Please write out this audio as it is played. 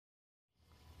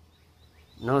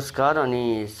नमस्कार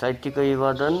अनि साहित्यिक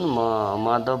अभिवादन। म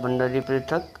माधव भण्डारी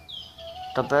पृथक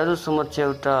तपाईहरु समक्ष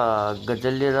एउटा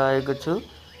गजल लिएर आएको छु।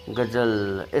 गजल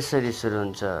यसरी सुरु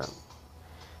हुन्छ।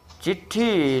 चिठी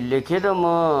लेखेर म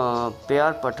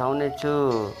प्यार पठाउने छु,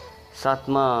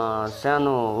 साथमा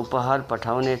सानो उपहार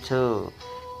पठाउने छु।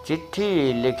 चिठी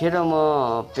लेखेर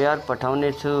म प्यार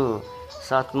पठाउने छु,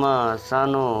 साथमा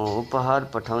सानो उपहार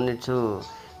पठाउने छु।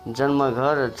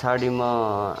 जन्मघर छाडी म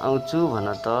आउँछु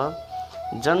भन त,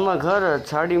 जन्मघर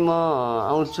छाडी म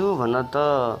आउँछु भन त,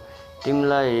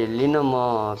 तिमीलाई लिन म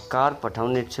कार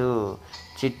पठाउने छु।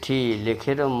 चिठी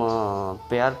लेखेर म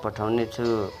प्यार पठाउने छु।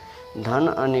 धन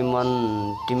अनि मन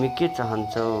तिमी के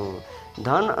चाहन्छौ,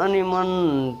 धन अनि मन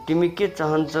तिमी के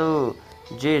चाहन्छौ,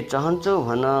 जे चाहन्छौ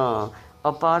भन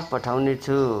अपार पठाउने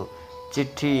छु।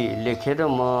 चिठी लेखेर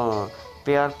म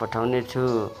प्यार पठाउने छु।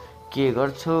 के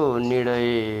गर्छौ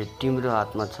निर्णय तिम्रो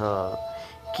हातमा छ,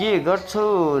 के गर्छौ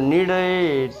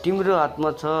निर्णय तिम्रो हातमा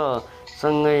छ।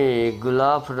 सँगै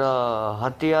गुलाफ र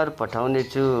हतियार पठाउने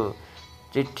छु।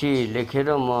 चिठी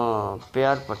लेखेर म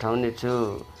प्यार पठाउने छु।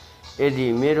 यदि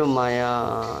मेरो माया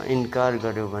इन्कार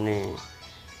गर्यो भने,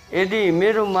 यदि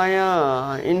मेरो माया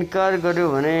इन्कार गर्यो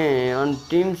भने,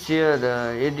 अन्तिम शेर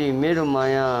यदि मेरो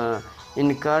माया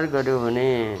इन्कार गर्यो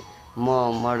भने,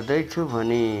 म मर्दैछु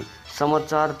भनी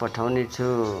समाचार पठाउने छु।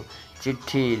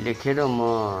 चिठी लेखेर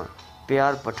म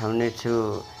प्यार पठाउने छु,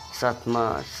 साथमा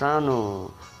सानो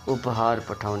उपहार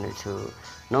पठाउने छु।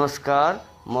 नमस्कार,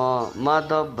 म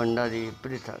माधव भण्डारी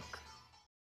पृथक।